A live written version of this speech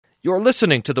You're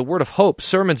listening to the Word of Hope,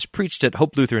 sermons preached at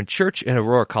Hope Lutheran Church in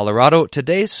Aurora, Colorado.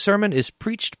 Today's sermon is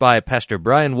preached by Pastor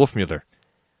Bryan Wolfmueller.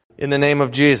 In the name of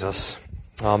Jesus,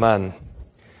 amen.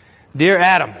 Dear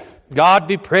Adam, God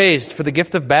be praised for the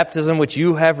gift of baptism which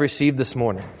you have received this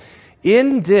morning.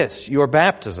 In this, your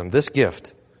baptism, this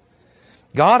gift,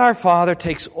 God our Father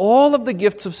takes all of the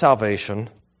gifts of salvation,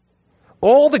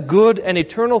 all the good and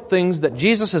eternal things that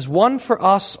Jesus has won for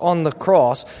us on the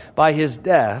cross by His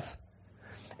death,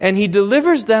 and He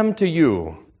delivers them to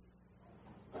you.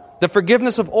 The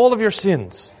forgiveness of all of your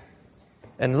sins,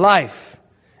 and life,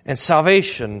 and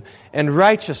salvation, and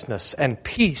righteousness, and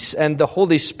peace, and the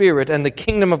Holy Spirit, and the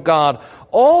kingdom of God.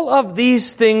 All of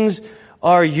these things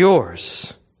are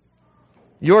yours.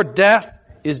 Your death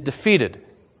is defeated.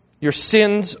 Your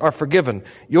sins are forgiven.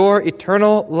 Your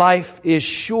eternal life is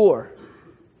sure.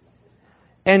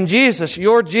 And Jesus,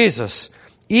 your Jesus,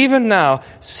 even now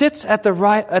sits at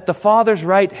the Father's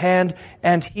right hand,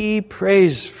 and He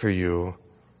prays for you,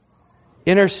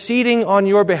 interceding on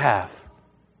your behalf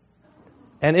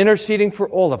and interceding for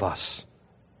all of us.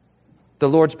 The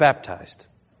Lord's baptized.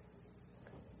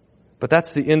 But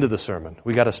that's the end of the sermon.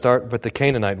 We got to start with the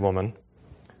Canaanite woman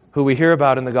who we hear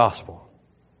about in the gospel.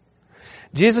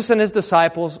 Jesus and His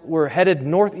disciples were headed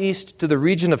northeast to the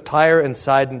region of Tyre and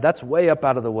Sidon. That's way up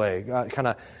out of the way.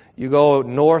 You go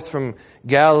north from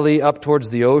Galilee up towards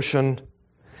the ocean.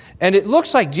 And it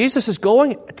looks like Jesus is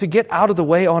going to get out of the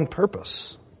way on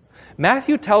purpose.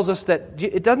 Matthew tells us that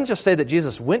it doesn't just say that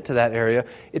Jesus went to that area.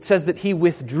 It says that He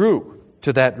withdrew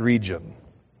to that region.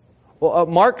 Well,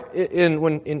 Mark,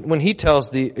 when he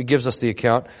gives us the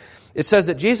account, it says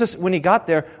that Jesus, when He got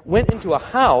there, went into a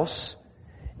house,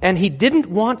 and He didn't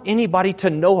want anybody to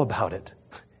know about it.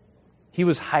 He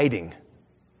was hiding.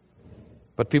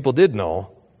 But people did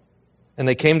know. And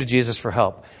they came to Jesus for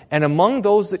help. And among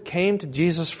those that came to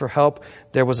Jesus for help,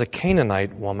 there was a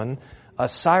Canaanite woman, a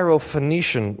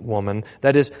Syrophoenician woman,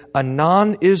 that is, a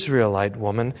non-Israelite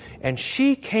woman, and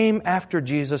she came after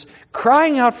Jesus,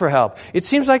 crying out for help. It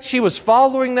seems like she was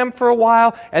following them for a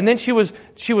while, and then she was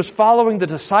following the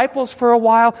disciples for a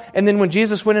while, and then when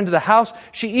Jesus went into the house,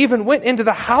 she even went into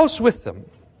the house with them.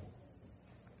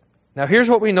 Now here's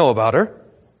what we know about her.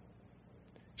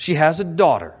 She has a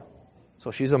daughter. So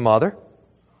she's a mother.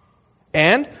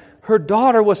 And her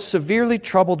daughter was severely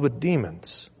troubled with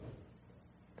demons.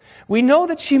 We know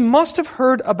that she must have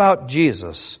heard about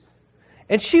Jesus,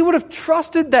 and she would have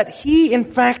trusted that He, in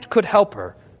fact, could help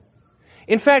her.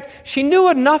 In fact, she knew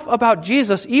enough about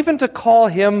Jesus even to call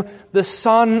Him the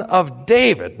Son of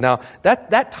David. Now,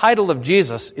 that title of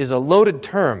Jesus is a loaded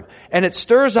term, and it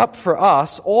stirs up for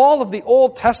us all of the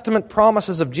Old Testament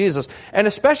promises of Jesus, and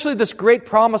especially this great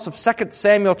promise of 2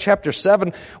 Samuel chapter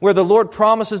 7, where the Lord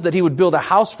promises that He would build a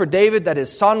house for David, that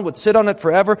His son would sit on it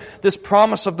forever, this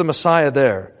promise of the Messiah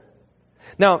there.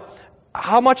 Now,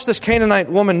 how much this Canaanite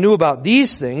woman knew about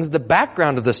these things, the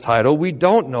background of this title, we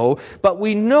don't know, but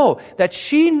we know that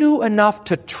she knew enough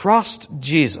to trust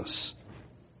Jesus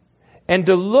and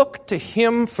to look to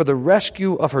Him for the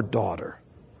rescue of her daughter.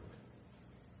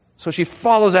 So she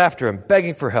follows after Him,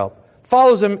 begging for help,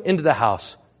 follows Him into the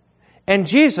house. And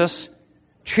Jesus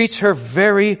treats her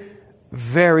very,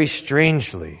 very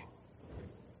strangely.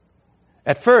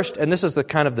 At first, and this is the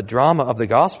kind of the drama of the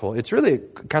gospel, it's really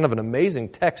kind of an amazing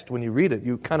text when you read it.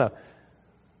 You kind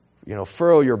of,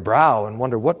 furrow your brow and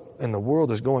wonder what in the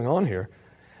world is going on here.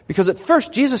 Because at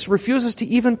first, Jesus refuses to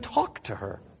even talk to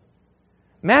her.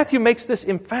 Matthew makes this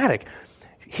emphatic.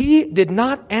 He did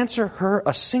not answer her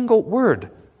a single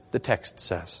word, the text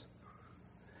says.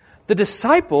 The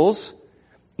disciples,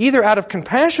 either out of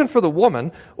compassion for the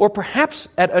woman, or perhaps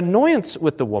at annoyance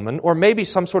with the woman, or maybe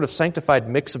some sort of sanctified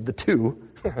mix of the two,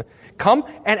 come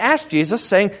and ask Jesus,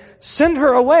 saying, send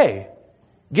her away.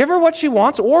 Give her what she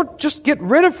wants, or just get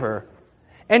rid of her.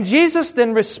 And Jesus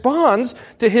then responds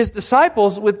to His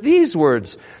disciples with these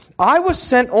words, I was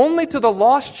sent only to the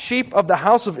lost sheep of the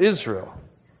house of Israel.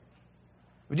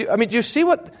 Do you see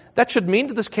what that should mean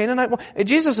to this Canaanite woman? And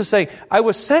Jesus is saying, I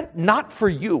was sent not for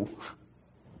you.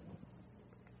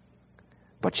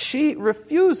 But she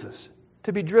refuses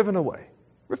to be driven away.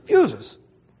 Refuses.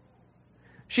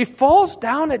 She falls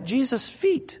down at Jesus'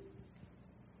 feet.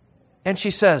 And she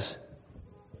says,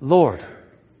 Lord,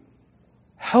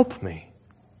 help me.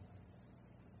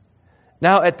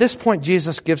 Now, at this point,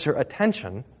 Jesus gives her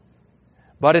attention,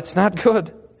 but it's not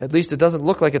good. At least it doesn't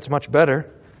look like it's much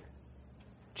better.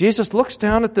 Jesus looks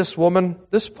down at this woman,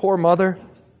 this poor mother,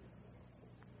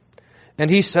 and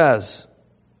He says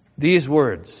these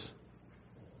words,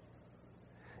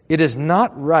 it is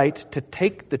not right to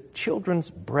take the children's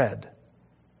bread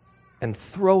and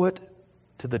throw it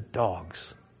to the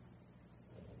dogs.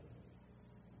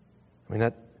 I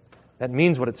mean, that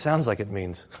means what it sounds like it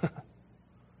means.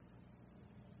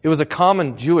 It was a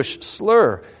common Jewish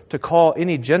slur to call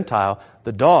any Gentile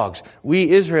the dogs.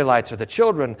 We Israelites are the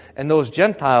children, and those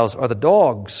Gentiles are the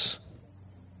dogs.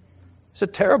 It's a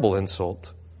terrible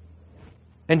insult.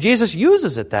 And Jesus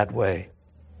uses it that way.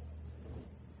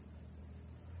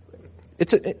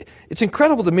 It's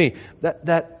incredible to me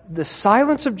that the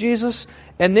silence of Jesus,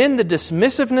 and then the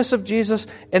dismissiveness of Jesus,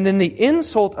 and then the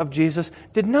insult of Jesus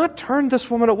did not turn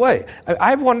this woman away.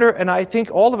 I wonder, and I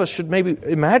think all of us should maybe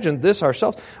imagine this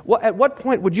ourselves. At what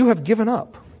point would you have given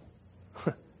up?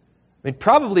 I mean,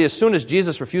 probably as soon as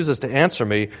Jesus refuses to answer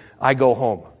me, I go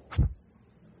home.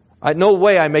 No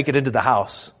way I make it into the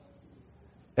house.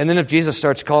 And then if Jesus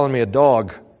starts calling me a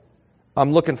dog,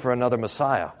 I'm looking for another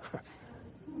Messiah.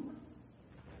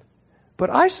 But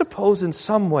I suppose in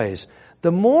some ways,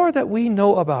 the more that we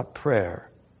know about prayer,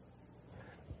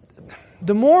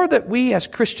 the more that we as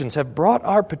Christians have brought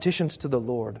our petitions to the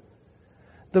Lord,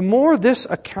 the more this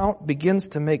account begins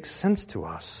to make sense to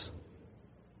us.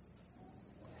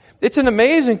 It's an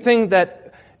amazing thing that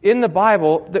in the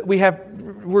Bible that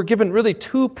we're given really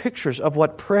two pictures of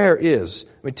what prayer is.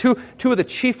 I mean, two of the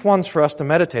chief ones for us to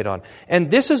meditate on. And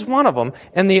this is one of them,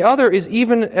 and the other is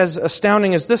even as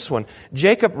astounding as this one.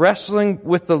 Jacob wrestling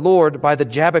with the Lord by the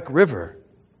Jabbok River.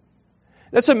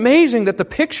 It's amazing that the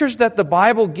pictures that the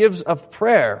Bible gives of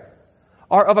prayer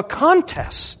are of a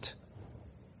contest,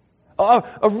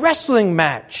 a wrestling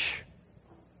match,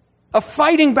 a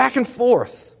fighting back and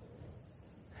forth.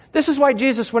 This is why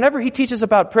Jesus, whenever He teaches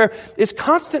about prayer, is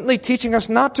constantly teaching us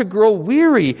not to grow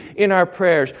weary in our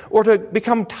prayers, or to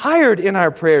become tired in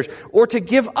our prayers, or to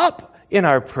give up in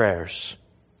our prayers.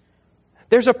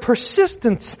 There's a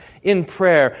persistence in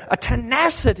prayer, a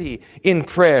tenacity in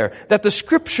prayer that the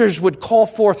Scriptures would call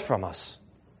forth from us.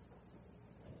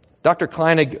 Dr.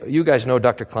 Kleinig, you guys know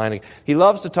Dr. Kleinig. He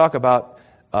loves to talk about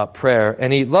prayer,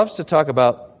 and he loves to talk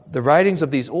about the writings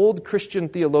of these old Christian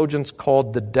theologians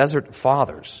called the Desert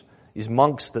Fathers, these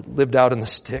monks that lived out in the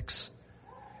sticks.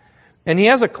 And he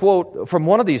has a quote from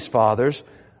one of these fathers,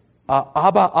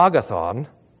 Abba Agathon,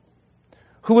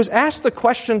 who was asked the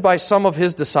question by some of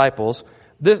his disciples,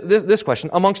 this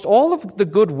question, amongst all of the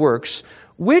good works,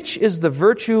 which is the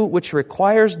virtue which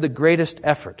requires the greatest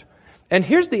effort? And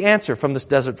here's the answer from this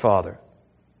Desert Father.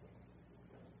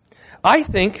 I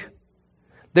think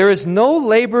there is no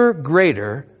labor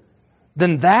greater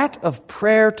than that of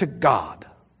prayer to God.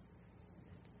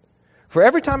 For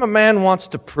every time a man wants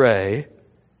to pray,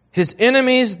 his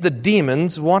enemies, the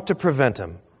demons, want to prevent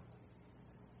him.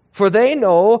 For they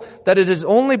know that it is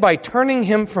only by turning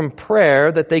him from prayer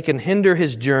that they can hinder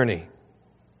his journey.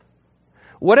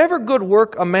 Whatever good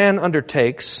work a man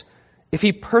undertakes, if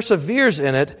he perseveres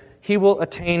in it, he will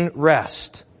attain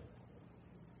rest.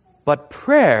 But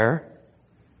prayer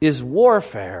is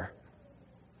warfare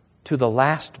to the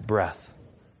last breath.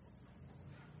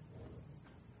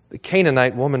 The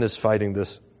Canaanite woman is fighting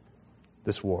this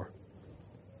war.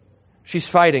 She's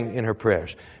fighting in her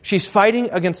prayers. She's fighting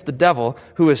against the devil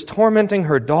who is tormenting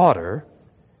her daughter.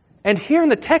 And here in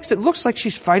the text, it looks like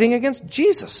she's fighting against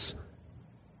Jesus,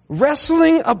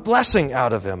 wrestling a blessing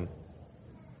out of him.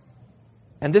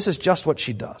 And this is just what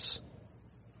she does.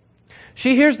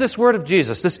 She hears this word of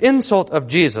Jesus, this insult of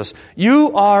Jesus.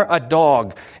 You are a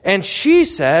dog. And she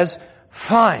says,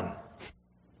 fine,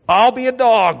 I'll be a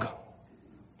dog.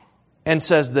 And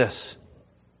says this,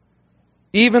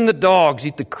 even the dogs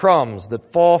eat the crumbs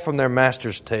that fall from their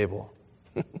master's table.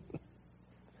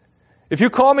 If you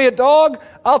call me a dog,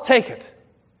 I'll take it.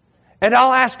 And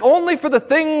I'll ask only for the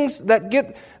things that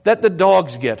the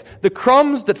dogs get, the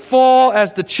crumbs that fall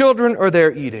as the children are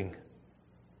there eating.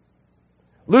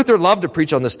 Luther loved to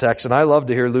preach on this text, and I love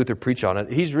to hear Luther preach on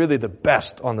it. He's really the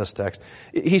best on this text.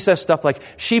 He says stuff like,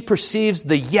 she perceives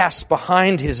the yes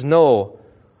behind his no.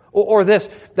 Or this,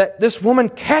 that this woman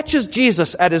catches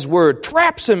Jesus at his word,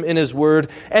 traps him in his word,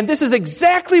 and this is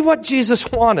exactly what Jesus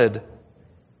wanted.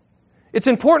 It's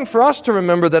important for us to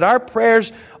remember that our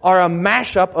prayers are a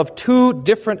mashup of two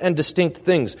different and distinct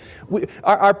things.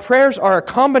 Our prayers are a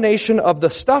combination of the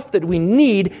stuff that we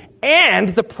need and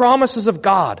the promises of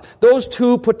God. Those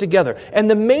two put together. And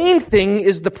the main thing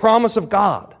is the promise of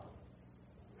God.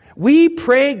 We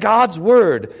pray God's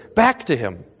word back to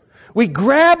Him. We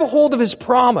grab a hold of His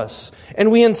promise,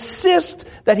 and we insist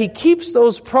that He keeps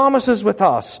those promises with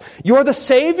us. You're the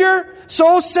Savior?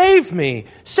 So save me.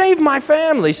 Save my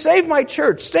family. Save my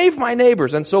church. Save my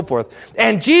neighbors, and so forth.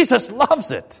 And Jesus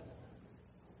loves it.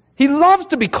 He loves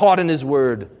to be caught in His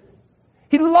word.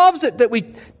 He loves it that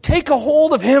we take a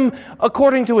hold of Him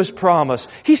according to His promise.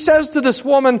 He says to this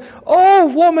woman, "Oh,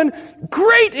 woman,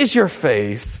 great is your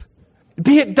faith.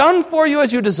 Be it done for you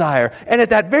as you desire. And at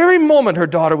that very moment, her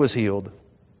daughter was healed.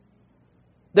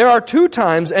 There are 2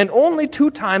 times, and only 2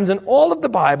 times in all of the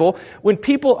Bible, when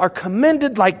people are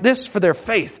commended like this for their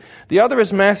faith. The other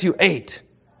is Matthew 8,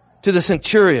 to the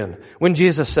centurion, when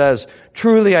Jesus says,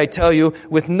 "Truly I tell you,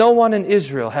 with no one in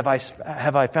Israel have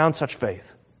I found such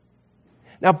faith."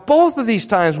 Now, both of these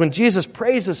times when Jesus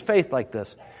praises faith like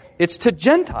this, it's to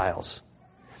Gentiles.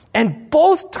 And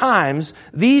both times,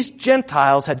 these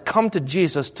Gentiles had come to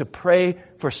Jesus to pray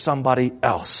for somebody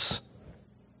else.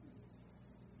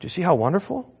 Do you see how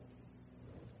wonderful?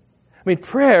 I mean,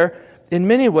 prayer, in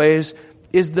many ways,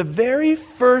 is the very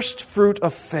first fruit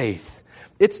of faith.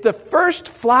 It's the first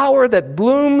flower that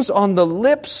blooms on the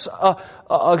lips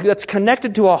that's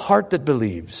connected to a heart that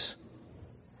believes.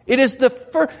 It is the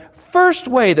first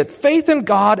way that faith in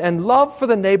God and love for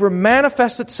the neighbor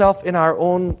manifests itself in our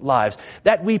own lives.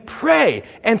 That we pray,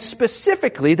 and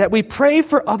specifically that we pray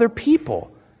for other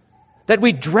people. That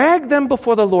we drag them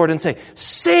before the Lord and say,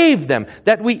 "Save them,"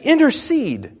 that we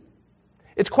intercede.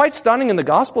 It's quite stunning in the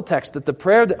gospel text that the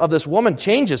prayer of this woman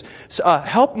changes.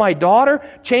 "Help my daughter,"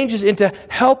 changes into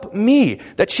 "help me."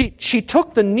 That she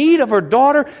took the need of her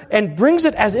daughter and brings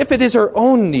it as if it is her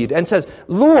own need and says,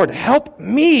 "Lord, help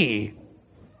me."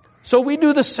 So we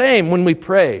do the same when we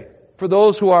pray for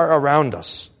those who are around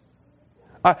us.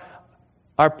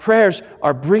 Our prayers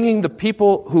are bringing the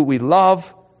people who we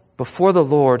love before the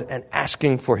Lord and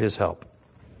asking for His help.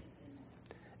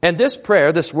 And this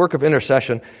prayer, this work of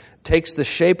intercession, takes the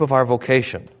shape of our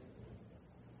vocation.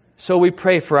 So we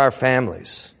pray for our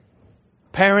families.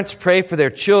 Parents pray for their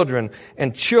children,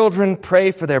 and children pray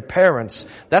for their parents.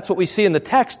 That's what we see in the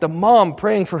text, the mom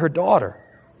praying for her daughter.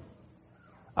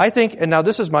 I think, and now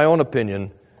this is my own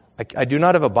opinion, I do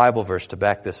not have a Bible verse to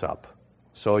back this up.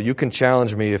 So you can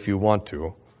challenge me if you want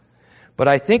to. But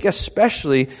I think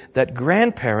especially that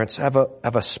grandparents have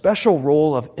a special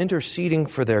role of interceding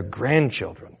for their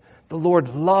grandchildren. The Lord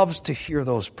loves to hear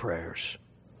those prayers.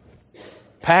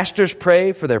 Pastors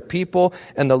pray for their people,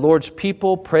 and the Lord's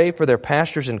people pray for their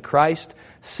pastors in Christ.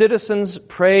 Citizens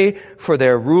pray for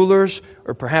their rulers,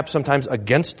 or perhaps sometimes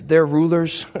against their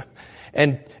rulers.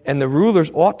 And the rulers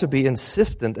ought to be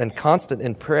insistent and constant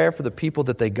in prayer for the people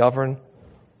that they govern.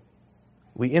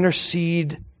 We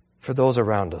intercede for those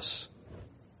around us.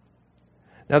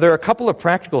 Now, there are a couple of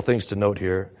practical things to note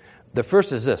here. The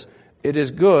first is this. It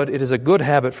is a good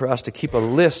habit for us to keep a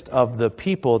list of the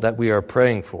people that we are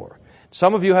praying for.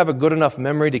 Some of you have a good enough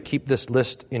memory to keep this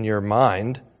list in your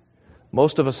mind.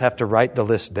 Most of us have to write the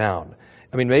list down.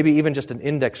 I mean, maybe even just an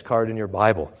index card in your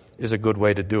Bible is a good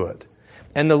way to do it.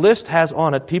 And the list has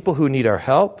on it people who need our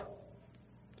help,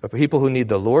 people who need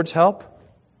the Lord's help.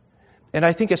 And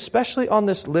I think especially on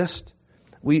this list,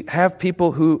 we have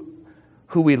people who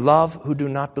we love who do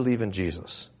not believe in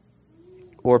Jesus,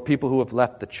 or people who have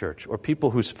left the church, or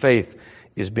people whose faith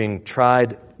is being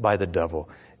tried by the devil.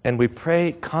 And we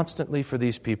pray constantly for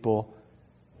these people.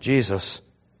 Jesus,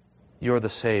 you're the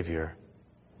Savior.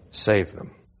 Save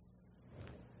them.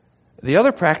 The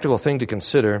other practical thing to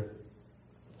consider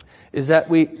is that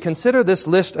we consider this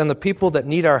list and the people that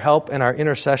need our help and our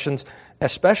intercessions,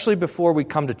 especially before we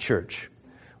come to church.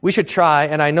 We should try,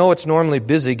 and I know it's normally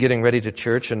busy getting ready to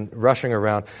church and rushing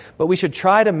around, but we should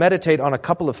try to meditate on a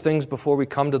couple of things before we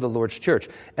come to the Lord's church.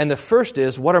 And the first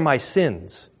is, what are my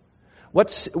sins?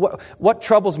 What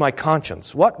troubles my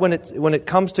conscience? When it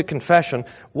comes to confession,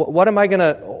 what am I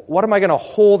gonna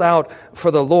hold out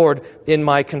for the Lord in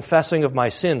my confessing of my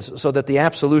sins so that the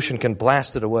absolution can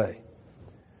blast it away?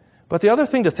 But the other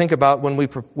thing to think about when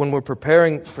we're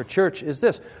preparing for church is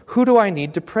this: who do I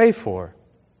need to pray for?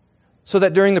 So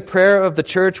that during the prayer of the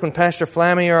church, when Pastor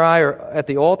Flammy or I are at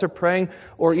the altar praying,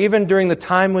 or even during the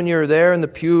time when you're there in the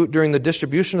pew during the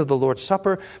distribution of the Lord's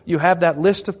Supper, you have that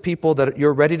list of people that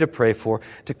you're ready to pray for,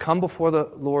 to come before the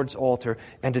Lord's altar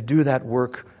and to do that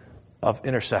work of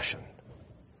intercession.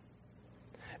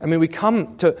 I mean, we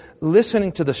come to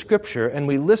listening to the Scripture, and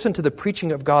we listen to the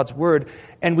preaching of God's Word,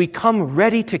 and we come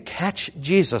ready to catch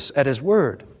Jesus at His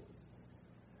Word.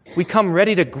 We come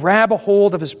ready to grab a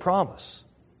hold of His promise.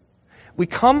 We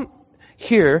come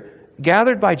here,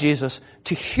 gathered by Jesus,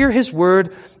 to hear His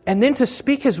Word and then to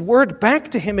speak His Word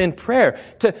back to Him in prayer,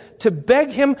 to beg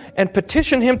Him and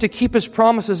petition Him to keep His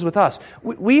promises with us.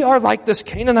 We are like this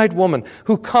Canaanite woman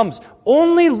who comes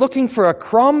only looking for a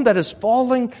crumb that has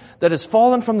fallen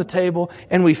from the table,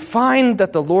 and we find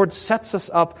that the Lord sets us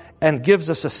up and gives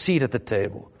us a seat at the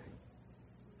table,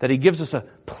 that He gives us a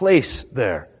place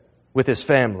there with His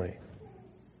family,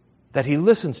 that He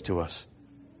listens to us,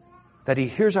 that He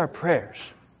hears our prayers,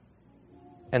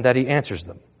 and that He answers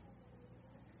them.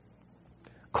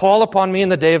 Call upon me in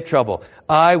the day of trouble.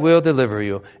 I will deliver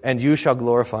you, and you shall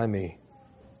glorify me.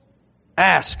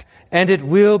 Ask, and it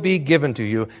will be given to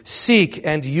you. Seek,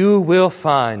 and you will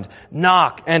find.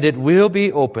 Knock, and it will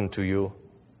be opened to you.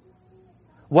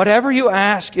 Whatever you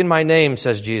ask in my name,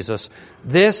 says Jesus,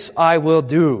 this I will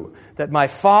do, that my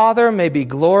Father may be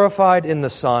glorified in the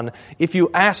Son. If you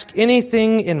ask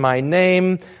anything in my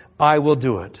name, I will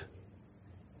do it.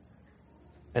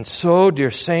 And so,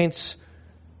 dear saints,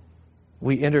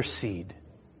 we intercede.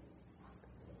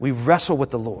 We wrestle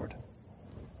with the Lord.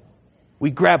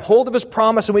 We grab hold of His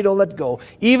promise and we don't let go.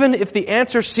 Even if the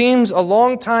answer seems a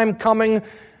long time coming,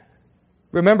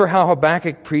 remember how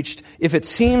Habakkuk preached, if it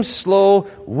seems slow,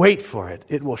 wait for it.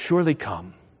 It will surely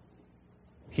come.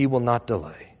 He will not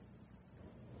delay.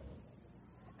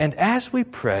 And as we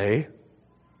pray,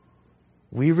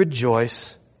 we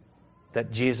rejoice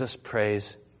that Jesus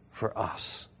prays for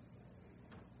us.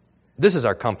 This is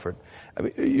our comfort. I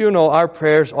mean, our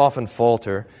prayers often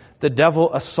falter. The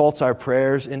devil assaults our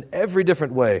prayers in every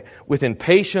different way, with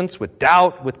impatience, with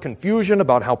doubt, with confusion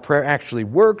about how prayer actually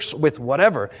works, with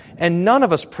whatever. And none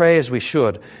of us pray as we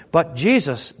should. But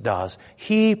Jesus does.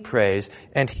 He prays,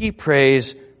 and He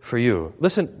prays for you.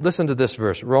 Listen to this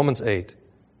verse, Romans 8.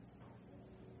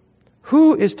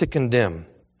 Who is to condemn?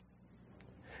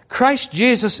 Christ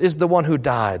Jesus is the one who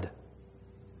died.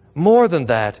 More than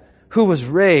that, who was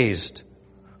raised,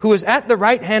 who is at the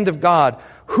right hand of God,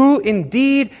 who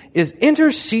indeed is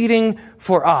interceding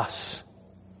for us.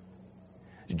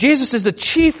 Jesus is the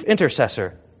chief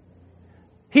intercessor.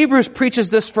 Hebrews preaches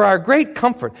this for our great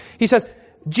comfort. He says,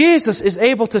 Jesus is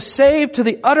able to save to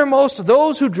the uttermost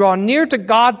those who draw near to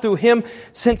God through Him,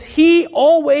 since He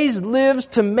always lives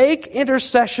to make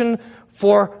intercession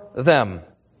for them.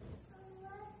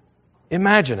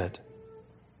 Imagine it.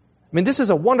 I mean, this is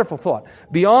a wonderful thought,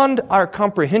 beyond our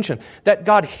comprehension, that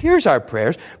God hears our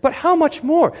prayers, but how much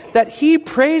more, that He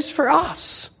prays for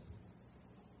us.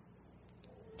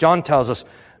 John tells us,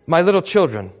 my little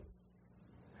children,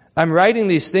 I'm writing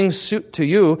these things to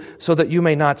you so that you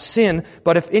may not sin,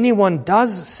 but if anyone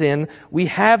does sin, we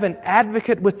have an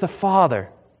advocate with the Father,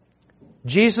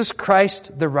 Jesus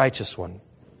Christ, the righteous one.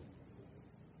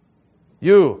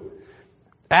 You,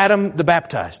 Adam the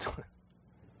baptized,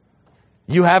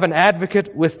 you have an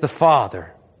advocate with the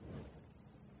Father.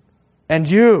 And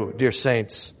you, dear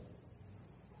saints,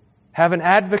 have an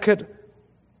advocate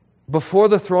before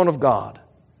the throne of God,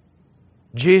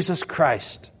 Jesus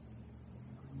Christ,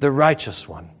 the righteous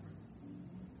one,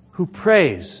 who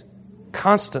prays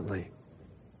constantly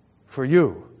for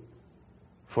you,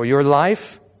 for your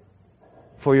life,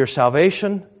 for your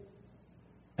salvation,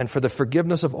 and for the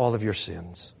forgiveness of all of your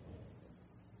sins.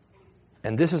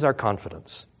 And this is our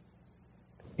confidence.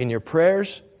 In your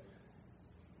prayers,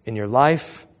 in your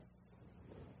life,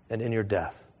 and in your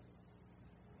death.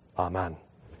 Amen.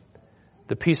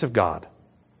 The peace of God,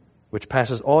 which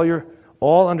passes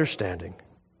all understanding,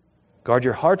 guard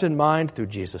your heart and mind through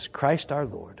Jesus Christ our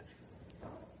Lord.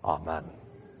 Amen.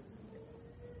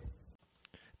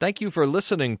 Thank you for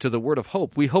listening to the Word of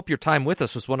Hope. We hope your time with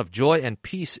us was one of joy and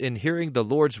peace in hearing the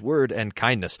Lord's Word and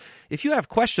kindness. If you have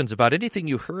questions about anything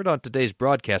you heard on today's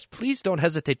broadcast, please don't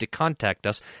hesitate to contact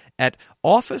us at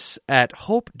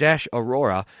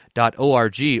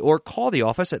office@hope-aurora.org or call the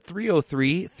office at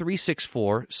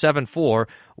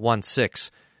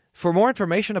 303-364-7416. For more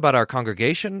information about our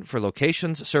congregation, for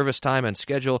locations, service time, and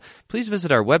schedule, please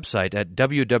visit our website at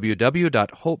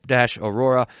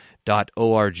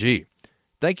www.hope-aurora.org.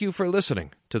 Thank you for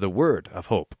listening to the Word of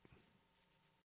Hope.